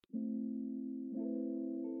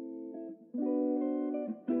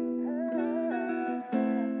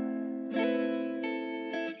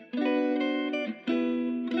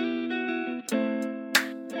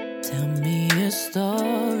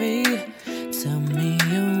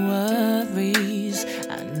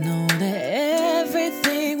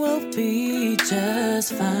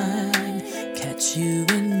got you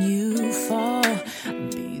when you fall,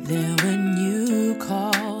 be there when you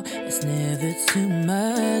call. It's never too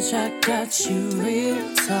much, I got you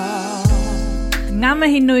real talk. Ngā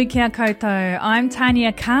mihi nui kia koutou. I'm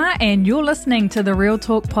Tanya Carr and you're listening to the Real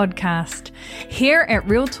Talk podcast. Here at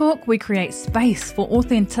Real Talk, we create space for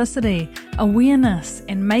authenticity, awareness,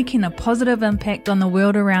 and making a positive impact on the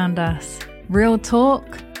world around us. Real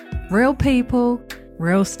talk, real people,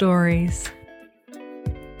 real stories.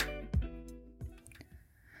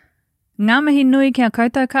 Ngā mihi nui kia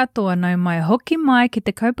koutou katoa no mai hoki mai ki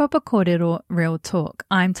te kaupapa kōrero Real Talk.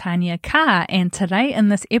 I'm Tanya Carr and today in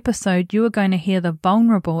this episode you are going to hear the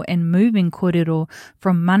vulnerable and moving kōrero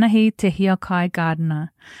from Manahi to Hiakai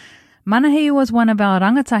Gardiner. Manahi was one of our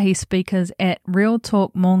rangatahi speakers at Real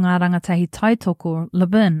Talk mō ngā rangatahi Taitoko,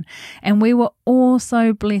 Levin, and we were all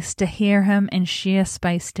so blessed to hear him and share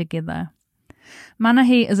space together.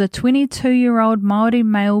 Manahi is a 22-year-old Māori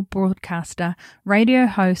male broadcaster, radio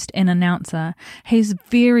host and announcer. He's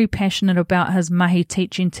very passionate about his mahi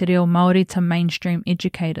teaching te reo Māori to mainstream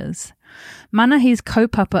educators. Manahi's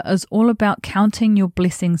kaupapa is all about counting your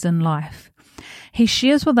blessings in life. He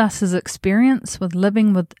shares with us his experience with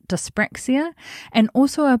living with dyspraxia and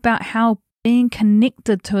also about how being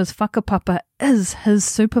connected to his whakapapa is his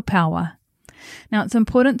superpower. Now, it's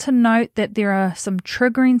important to note that there are some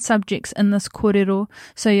triggering subjects in this kōrero,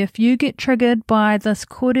 so if you get triggered by this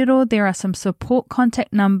kōrero, there are some support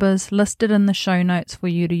contact numbers listed in the show notes for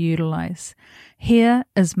you to utilise. Here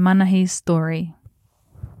is Manahi's story.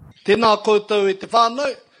 Tēnā koutou e te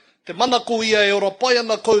whānau, te manako ia e ora pai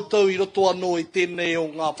ana koutou I roto anō I tēnei o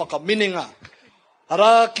ngā whakaminenga.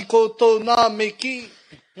 Ara ki koutou nā me ki,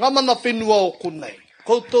 ngā mana whenua o konei.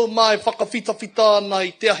 Koutou mai whakawhitawhita ana I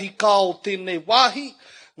te ahi kā o tēnei wāhi,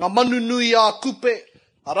 ngā manu nui a kupe,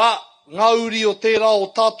 ara, ngā uri o tērā o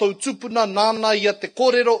tātou tupuna, nāna ia te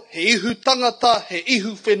kōrero, he ihu tangata, he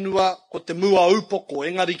ihu whenua, ko te mua upoko.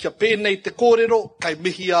 Engari kia pēnei te kōrero, kai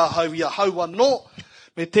mihi a hau ia hau anō,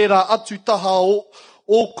 me tērā atu taha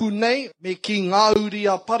o kunei, me ki ngā uri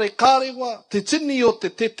a pare kārewa, te tini o te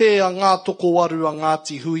tete a ngā toko waru a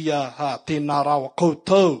Ngāti Huia, ha, tēnā rawa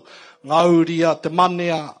koutou. Ngā uri a te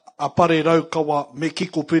manea a pare raukawa me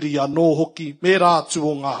kikopiri anō hoki me rātu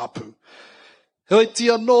o ngā hapu. Hoi ti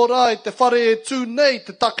anō rā e te whare e tū nei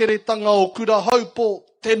te takeretanga o kura haupo,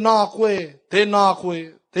 tēnā koe, tēnā koe,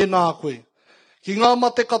 tēnā koe. Ki ngā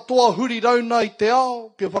mate katoa huri rauna I te ao,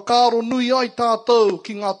 pia whakaaro nui ai tātou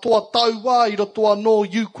ki ngā toa tauā I roto anō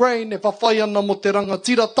Ukraine e whawhai ana mo te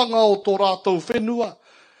rangatiratanga o tō rātou whenua.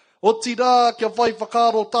 O tira kia whai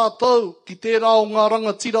whakaaro tātou ki tērā o ngā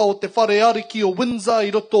rangatira o te whare ariki o Windsor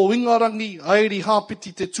I roto o Ingarangi, aeri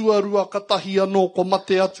hāpiti te tuarua katahi anō ko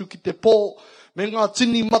mate atu ki te pō, me ngā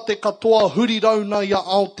tini mate katoa huri rauna ia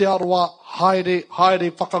Aotearoa,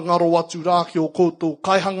 haere whakangaro atu rāki o koutou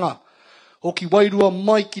kaihanga. Hoki wairua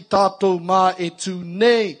mai ki tātou mā e tū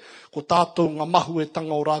nei, ko tātou ngā mahu e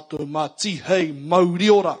tanga o rātou mā tihei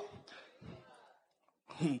mauriora.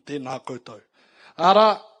 Tēnā koutou.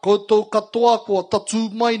 Ara, koutou katoa kua tatu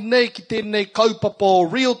mai nei ki tēnei kaupapa o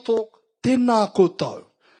Real Talk, tēnā koutou.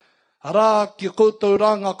 Ara, kia koutou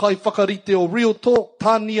ranga kai whakarite o Real Talk,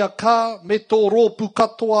 Tania Carr, me tō rōpu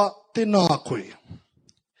katoa, tēnā koe.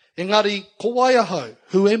 Engari, ko ai ahau,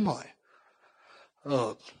 who am I?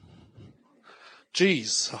 Oh,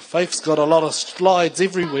 geez, Faith's got a lot of slides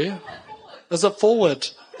everywhere. Is it forward?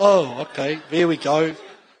 Oh, okay, there we go.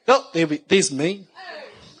 Oh, there's me.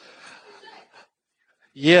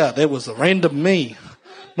 Yeah, that was a random me.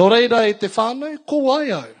 Nō reira e te whānau, ko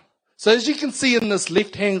ai au. So as you can see in this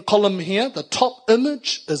left-hand column here, the top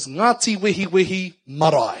image is Ngāti Wehi Wehi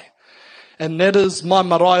Marae. And that is my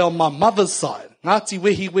marae on my mother's side. Ngāti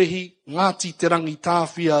Wehi Wehi, Ngāti Te Rangi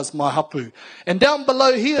Tāwhia is my hapu. And down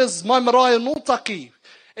below here is my marae in Otaki.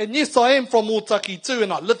 And yes, I am from Otaki too,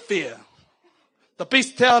 and I live there. The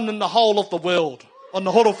best town in the whole of the world, on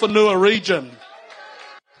the Horowhenua region.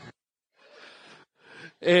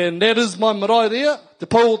 And that is my marae there, Te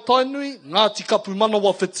Pau o Tainui, Ngāti Kapu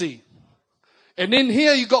Manawa Whiti. And then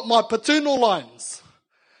here you got my paternal lines.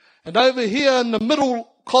 And over here in the middle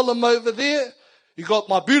column over there, you got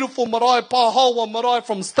my beautiful marae, Pāhawa marae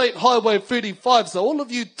from State Highway 35. So all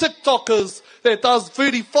of you TikTokers that does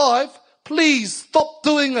 35, please stop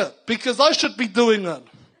doing it, because I should be doing it.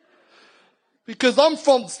 Because I'm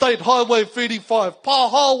from State Highway 35,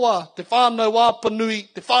 Pāhawa, te whānau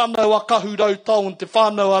āpanui, te whānau a kahurautau, and te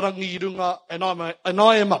whānau a rangi I runga, and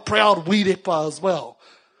I am a proud wirepa as well.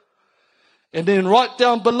 And then right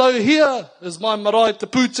down below here is my marae te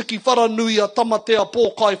pūtiki wharanui a tamatea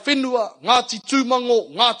pōkai whenua, Ngāti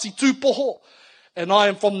Tūmango, Ngāti Tūpoho, and I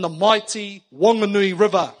am from the mighty Wanganui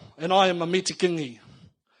River. and I am a metikingi.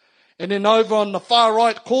 And then over on the far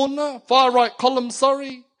right column,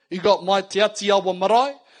 you got my te ati awa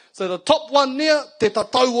marae. So the top one there, te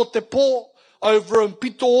tatau o te pō, over in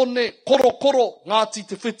Pito one, koro, Ngāti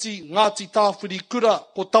te whiti, Ngāti tāwhiri kura,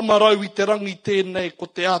 ko tamarau I te rangi tēnei, ko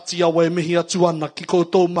te ati awa e mihi atu ana ki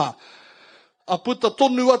koutou mā. A puta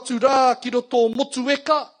tonu atu rā, ki roto motu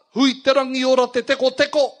eka, hui te rangi ora te teko,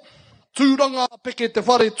 tūranga peke te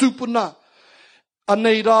whare tūpuna.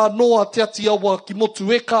 Anei rā noa te ati awa ki motu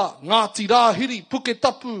eka, Ngāti rāhiri, puke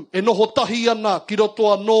tapu, e noho tahi ana ki roto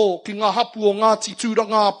anō ki ngā hapu o Ngāti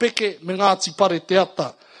tūranga peke me Ngāti pare te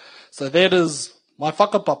ata. So that is my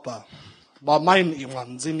whakapapa, my main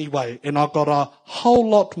ones anyway, and I've got a whole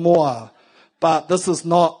lot more, but this is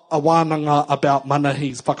not a wānanga about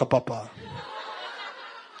Manahi's whakapapa.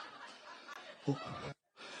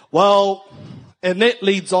 Well, and that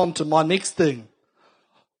leads on to my next thing.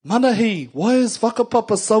 Manahi, why is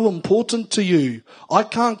whakapapa so important to you? I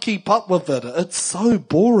can't keep up with it. It's so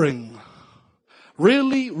boring.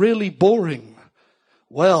 Really, really boring.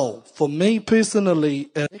 Well, for me personally,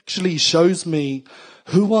 it actually shows me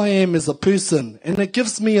who I am as a person, and it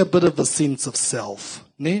gives me a bit of a sense of self,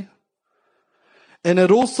 ne? And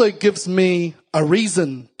it also gives me a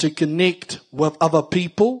reason to connect with other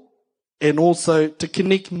people, and also to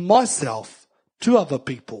connect myself to other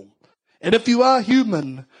people. And if you are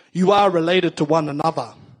human, you are related to one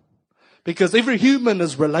another. Because every human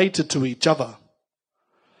is related to each other.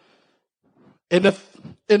 And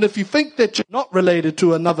if you think that you're not related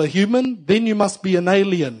to another human, then you must be an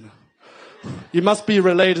alien. You must be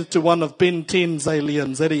related to one of Ben 10's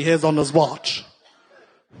aliens that he has on his watch.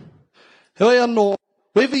 Hei anō,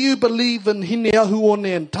 whether you believe in hine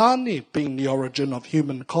ahuone and tāne being the origin of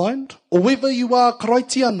humankind, or whether you are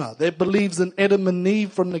Kraitiana that believes in Adam and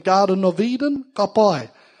Eve from the Garden of Eden, ka pai.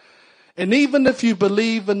 And even if you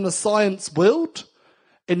believe in the science world,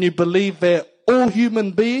 and you believe that all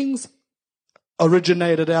human beings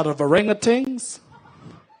originated out of orangutans,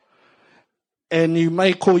 and you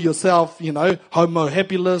may call yourself, Homo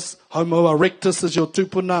habilis, Homo erectus is your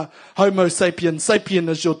tupuna, Homo sapien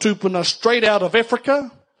is your tupuna, straight out of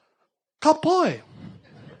Africa, ka pai.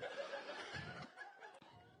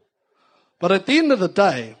 But at the end of the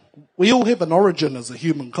day, we all have an origin as a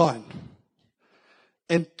humankind.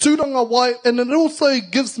 And tūranga wai, and it also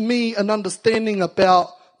gives me an understanding about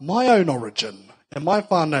my own origin and my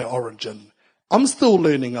whānau origin. I'm still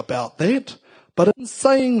learning about that, but in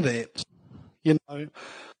saying that,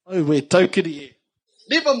 we're taukiri e.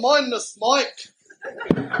 Never mind this mic.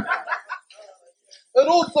 It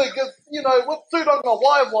also gives, with tūranga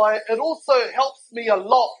wai, it also helps me a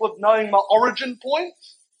lot with knowing my origin point.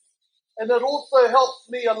 And it also helps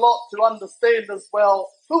me a lot to understand as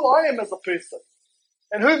well who I am as a person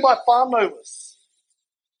and who my whānau is.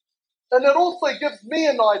 And it also gives me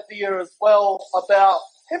an idea as well about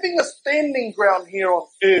having a standing ground here on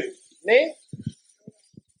earth, ne?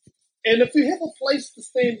 And if you have a place to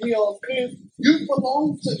stand here on earth, you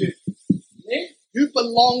belong to earth, ne? You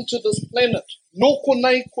belong to this planet. Nōko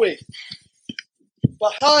nei koe.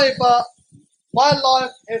 But however, my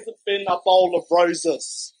life hasn't been a bowl of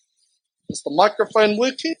roses. Is the microphone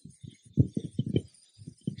working?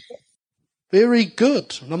 Very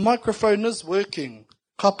good. The microphone is working.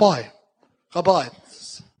 Ka pai. Ka pai.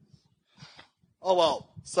 Oh well.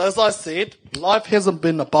 So as I said, life hasn't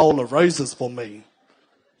been a bowl of roses for me.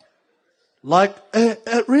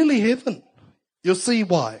 It really hasn't. You'll see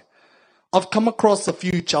why. I've come across a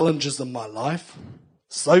few challenges in my life.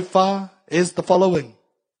 So far as the following.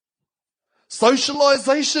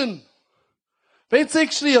 Socialization. That's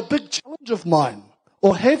actually a big challenge of mine.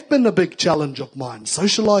 Or have been a big challenge of mine.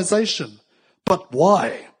 Socialization. But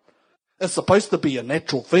why? It's supposed to be a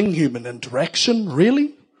natural thing, human interaction,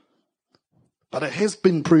 really? But it has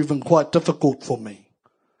been proven quite difficult for me.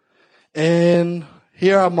 And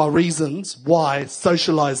here are my reasons why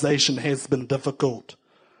socialization has been difficult.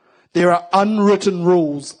 There are unwritten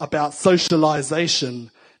rules about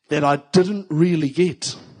socialization that I didn't really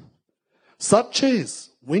get. Such as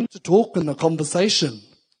when to talk in a conversation,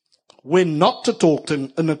 when not to talk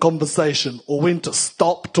in a conversation, or when to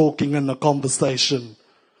stop talking in a conversation.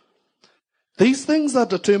 These things are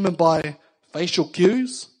determined by facial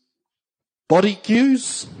cues, body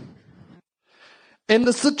cues, and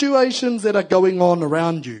the situations that are going on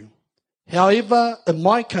around you. However, in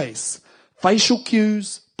my case, facial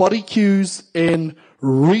cues, body cues, and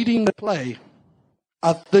reading the play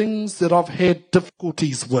are things that I've had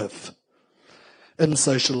difficulties with in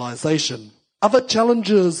socialization. Other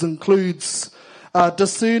challenges includes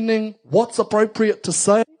discerning what's appropriate to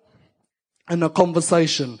say in a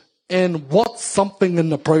conversation and what's something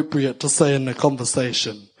inappropriate to say in a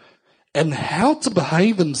conversation, and how to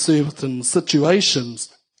behave in certain situations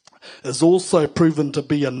is also proven to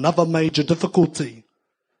be another major difficulty.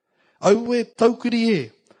 Aue taukiri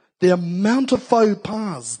e, the amount of faux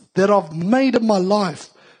pas that I've made in my life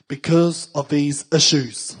because of these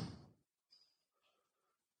issues.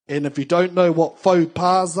 And if you don't know what faux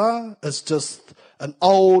pas are, it's just an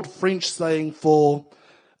old French saying for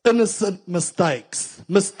innocent mistakes.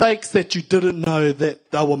 Mistakes that you didn't know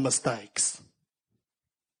that they were mistakes.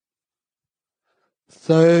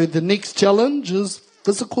 So the next challenge is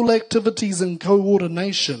physical activities and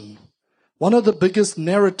coordination. One of the biggest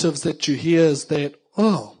narratives that you hear is that,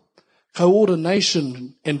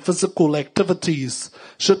 coordination and physical activities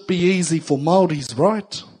should be easy for Māoris,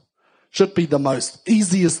 right? Should be the most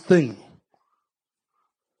easiest thing.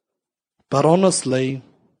 But honestly,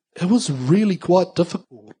 it was really quite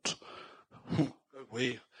difficult.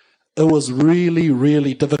 It was really,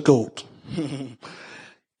 really difficult.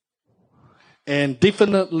 And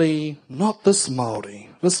definitely not this Māori.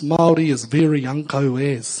 This Māori is very unko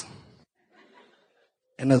as.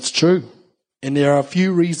 And it's true. And there are a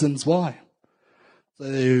few reasons why. So,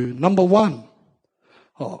 number one,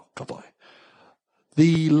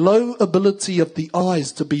 the low ability of the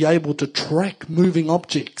eyes to be able to track moving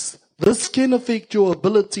objects. This can affect your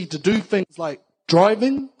ability to do things like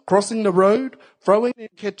driving, crossing the road, throwing and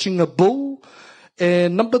catching a bull.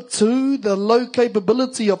 And number two, the low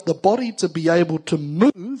capability of the body to be able to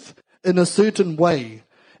move in a certain way.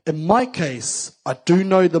 In my case, I do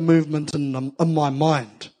know the movement in my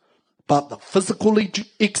mind, but the physical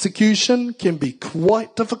execution can be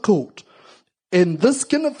quite difficult. And this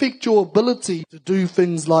can affect your ability to do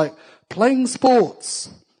things like playing sports,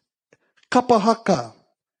 kapahaka,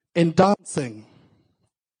 and dancing.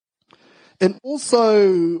 And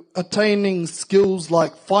also attaining skills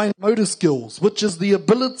like fine motor skills, which is the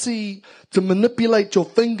ability to manipulate your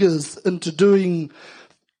fingers into doing,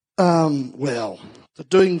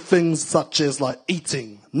 doing things such as like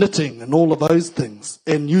eating, knitting, and all of those things.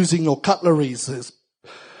 And using your cutleries has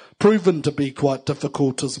proven to be quite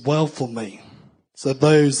difficult as well for me. So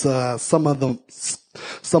those are some of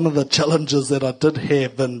the challenges that I did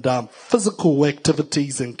have in physical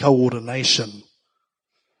activities and coordination.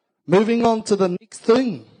 Moving on to the next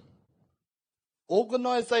thing.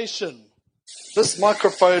 Organisation. This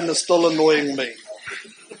microphone is still annoying me.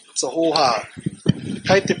 It's a hoha.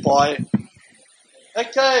 Kei te pai.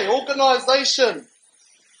 Okay, organisation.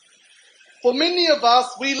 For many of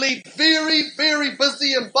us, we lead very, very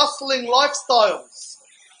busy and bustling lifestyles.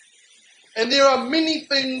 And there are many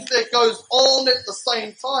things that goes on at the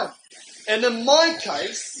same time. And in my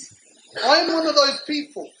case, I'm one of those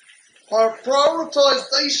people. Our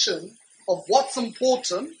prioritization of what's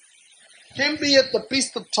important can be at the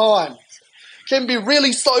best of times. Can be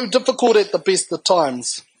really so difficult at the best of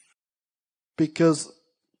times. Because,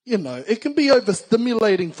 it can be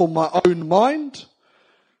overstimulating for my own mind.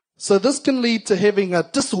 So this can lead to having a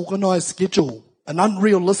disorganized schedule, an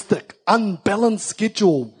unrealistic, unbalanced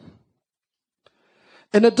schedule,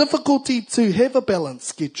 and a difficulty to have a balanced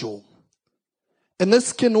schedule. And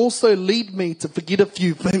this can also lead me to forget a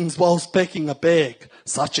few things whilst packing a bag,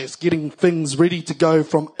 such as getting things ready to go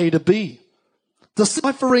from A to B.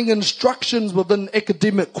 Deciphering instructions within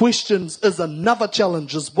academic questions is another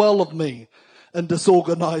challenge as well of me in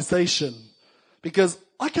disorganization, because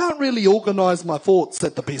I can't really organize my thoughts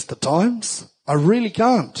at the best of times. I really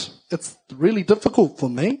can't. It's really difficult for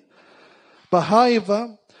me. But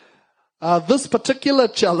however, this particular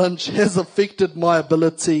challenge has affected my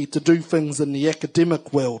ability to do things in the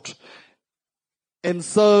academic world. And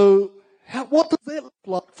so, what does that look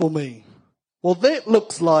like for me? Well, that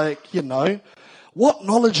looks like, what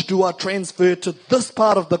knowledge do I transfer to this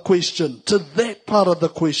part of the question, to that part of the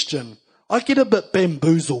question? I get a bit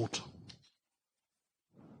bamboozled.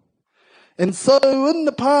 And so, in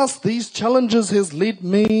the past, these challenges has led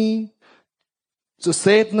me to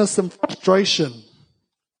sadness and frustration.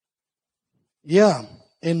 Yeah,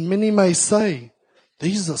 and many may say,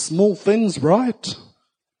 these are small things, right?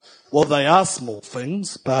 Well, they are small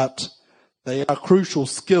things, but they are crucial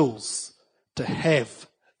skills to have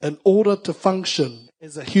in order to function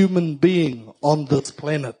as a human being on this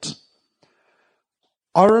planet.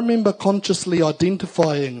 I remember consciously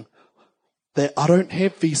identifying that I don't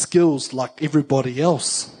have these skills like everybody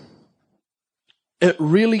else. It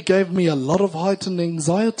really gave me a lot of heightened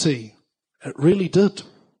anxiety. It really did.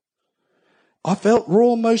 I felt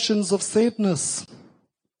raw emotions of sadness.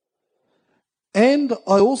 And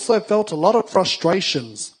I also felt a lot of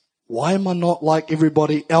frustrations. Why am I not like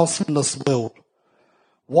everybody else in this world?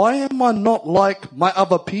 Why am I not like my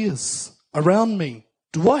other peers around me?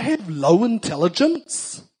 Do I have low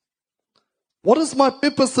intelligence? What is my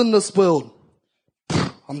purpose in this world?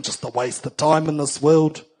 I'm just a waste of time in this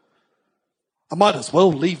world. I might as well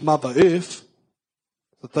leave Mother Earth.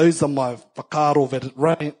 So those are my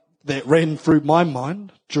whakaaro that ran through my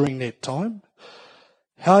mind during that time.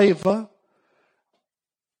 However,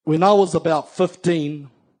 when I was about 15,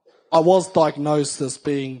 I was diagnosed as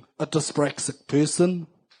being a dyspraxic person,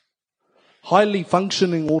 highly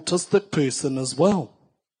functioning autistic person as well.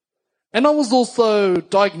 And I was also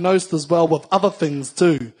diagnosed as well with other things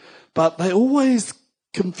too, but they always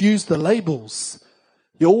confuse the labels.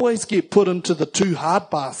 You always get put into the too hard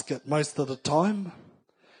basket most of the time.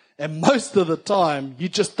 And most of the time, you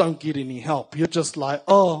just don't get any help. You're just like,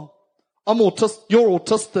 oh, you're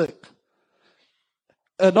autistic.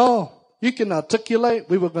 And you can articulate,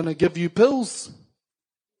 we were going to give you pills.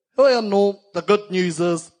 Well, no, the good news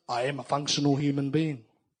is, I am a functional human being.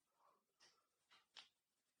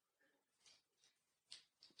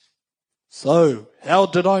 So, how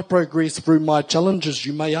did I progress through my challenges,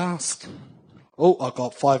 you may ask? Oh, I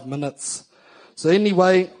got 5 minutes. So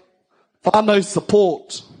anyway, whānau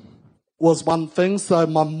support was one thing. So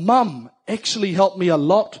my mum actually helped me a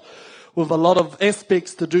lot with a lot of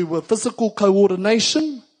aspects to do with physical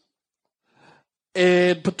coordination.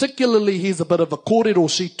 And particularly, he's a bit of a kōrero.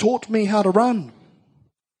 She taught me how to run.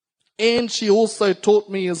 And she also taught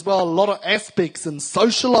me as well a lot of aspects in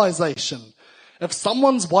socialization. If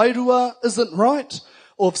someone's wairua isn't right,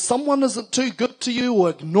 or if someone isn't too good to you or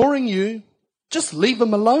ignoring you, just leave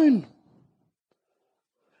them alone.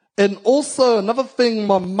 And also another thing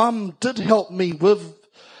my mum did help me with,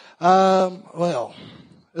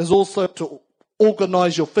 is also to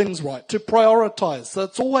organise your things right, to prioritise. So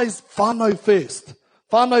it's always whānau first.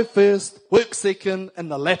 Whānau first, work second, and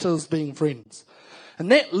the latter is being friends. And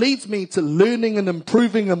that leads me to learning and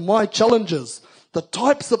improving in my challenges. The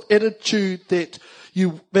types of attitude that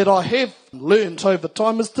I have learnt over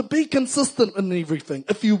time is to be consistent in everything.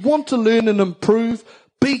 If you want to learn and improve,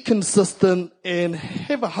 be consistent and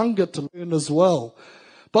have a hunger to learn as well.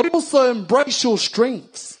 But also embrace your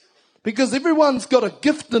strengths, because everyone's got a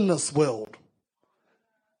gift in this world.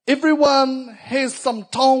 Everyone has some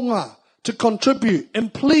taonga to contribute.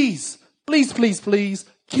 And please, please, please, please,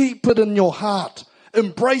 keep it in your heart.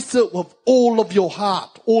 Embrace it with all of your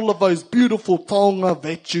heart, all of those beautiful taonga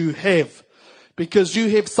that you have, because you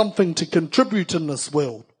have something to contribute in this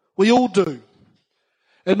world. We all do.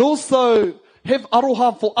 And also, have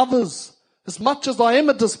aroha for others. As much as I am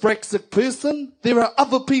a dyspraxic person, there are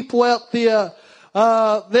other people out there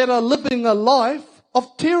that are living a life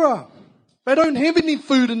of terror. They don't have any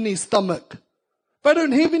food in their stomach. They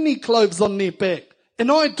don't have any clothes on their back. And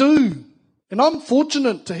I do. And I'm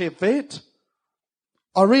fortunate to have that.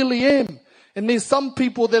 I really am. And there's some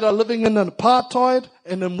people that are living in apartheid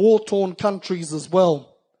and in war-torn countries as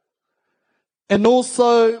well. And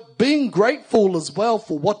also being grateful as well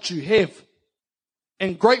for what you have.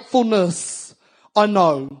 And gratefulness, I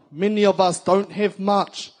know many of us don't have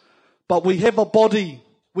much, but we have a body,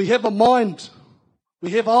 we have a mind, we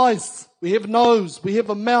have eyes, we have nose, we have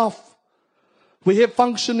a mouth, we have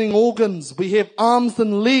functioning organs, we have arms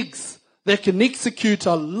and legs that can execute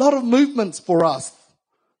a lot of movements for us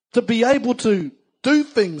to be able to do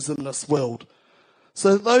things in this world.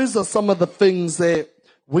 So those are some of the things that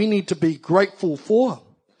we need to be grateful for.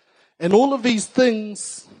 And all of these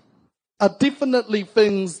things are definitely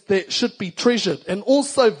things that should be treasured, and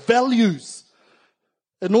also values,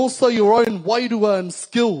 and also your own wairua and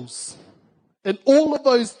skills. And all of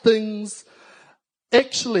those things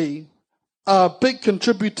actually are a big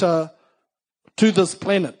contributor to this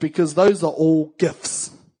planet, because those are all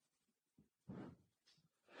gifts.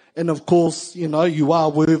 And of course, you are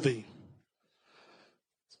worthy.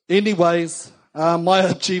 Anyways, my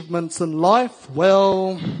achievements in life,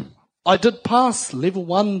 well, I did pass level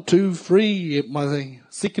 1, 2, 3 at my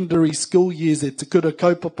secondary school years at Te Kura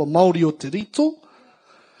Kaupapa Māori o Te Rito.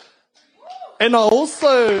 And I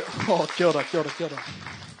also, kia ora.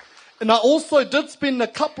 And I also did spend a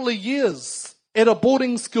couple of years at a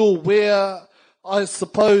boarding school where I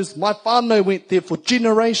suppose my whānau went there for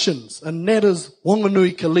generations, and that is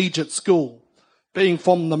Wanganui Collegiate School, being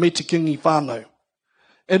from the Metikingi whānau.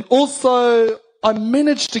 And also, I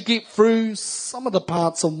managed to get through some of the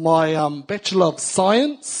parts of my Bachelor of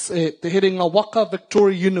Science at Te Herenga Waka,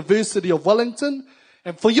 Victoria University of Wellington.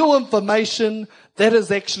 And for your information, that is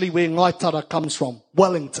actually where Ngaitara comes from,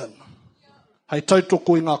 Wellington. Hei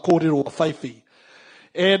tautoko i ngā kōrero a whaiwhi.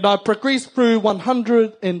 And I progressed through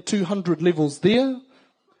 100 and 200 levels there.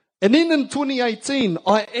 And then in 2018,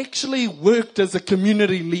 I actually worked as a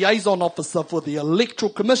community liaison officer for the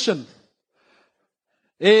Electoral Commission.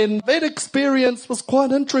 And that experience was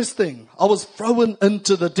quite interesting. I was thrown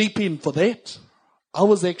into the deep end for that. I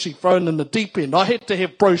was actually thrown in the deep end. I had to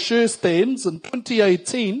have brochure stands in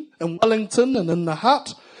 2018 in Wellington and in the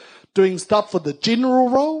hut, doing stuff for the general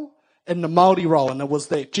role and the Māori role. And it was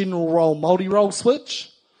that general role, Māori role switch.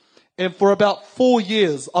 And for about 4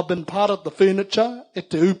 years, I've been part of the furniture at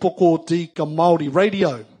Te Upoko Tika Māori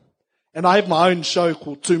Radio. And I have my own show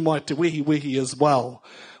called Tū Mai Te Wehi Wehi as well,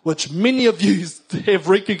 which many of you have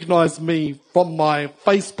recognised me from my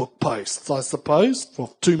Facebook posts, I suppose, for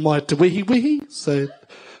Tū Mai Te Wehi Wehi. So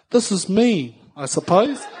this is me, I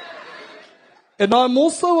suppose. And I'm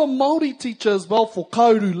also a Māori teacher as well for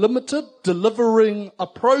Kauru Limited, delivering a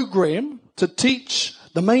program to teach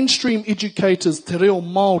the mainstream educators te reo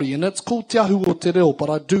Māori, and it's called Te Ahu o Te Reo, but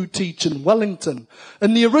I do teach in Wellington.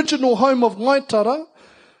 In the original home of Ngaitara,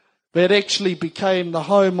 that actually became the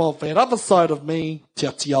home of that other side of me, Te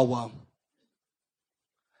Atiawa.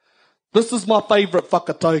 This is my favourite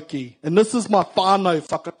whakatauki, and this is my whānau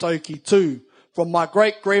whakatauki too, from my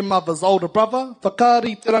great-grandmother's older brother,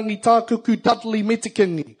 Whakaari te rangi tākuku Dudley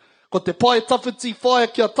Metikingi. Ko te pai tawhiti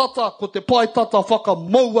whaia kia tata, ko te pai tata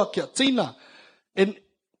whakamaua kia tina. And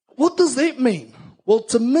what does that mean? Well,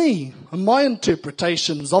 to me, in my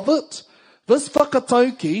interpretations of it, this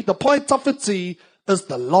whakatauki, the pai tawhiti, is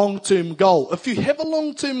the long-term goal. If you have a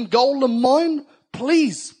long-term goal in mind,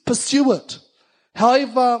 please pursue it.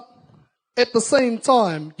 However, at the same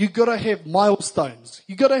time, you got to have milestones.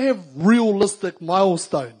 You got to have realistic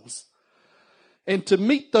milestones. And to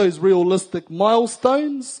meet those realistic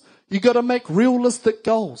milestones, you got to make realistic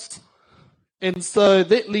goals. And so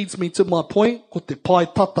that leads me to my point, ko te pai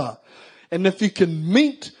tata. And if you can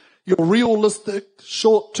meet your realistic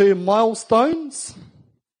short-term milestones,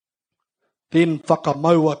 then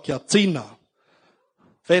whakamaua kia tina.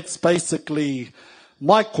 That's basically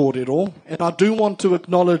my kōrero. And I do want to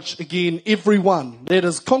acknowledge again everyone that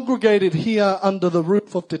is congregated here under the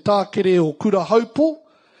roof of Te Tākere o Kurahaupo,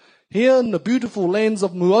 here in the beautiful lands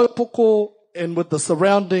of Muaupoko, and with the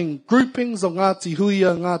surrounding groupings of Ngāti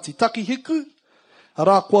Huia, Ngāti Takihiku.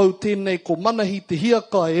 Ara kouau tēnei ko Manahi te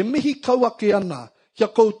Hiakai, e mihi kauake ana, kia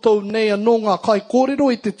koutou nei anō ngā kai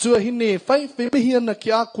kōrero i te tuahine e whai, mihi ana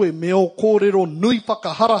ki a koe me o kōrero nui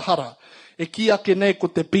whakaharahara, e ki ake nei ko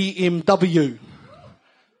te BMW.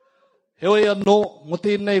 Heoi anō, mo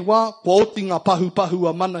tēnei wā, ko oti ngā pahu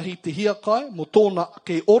a Manahi te Hiakai, mo tōna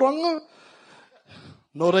ake oranga.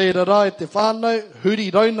 No reira rā e te whānau,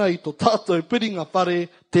 huri rauna i tō tātou piringa whare,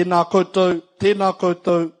 tēnā koutou, tēnā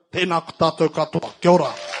koutou, tēnā tātou katoa. Kia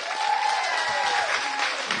ora.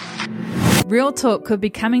 Real Talk could be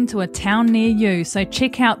coming to a town near you, so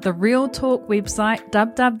check out the Real Talk website,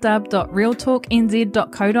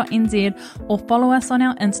 www.realtalknz.co.nz, or follow us on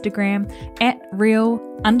our Instagram at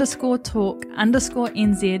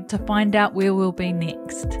real_talk_nz to find out where we'll be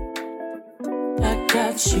next. I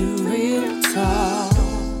got you real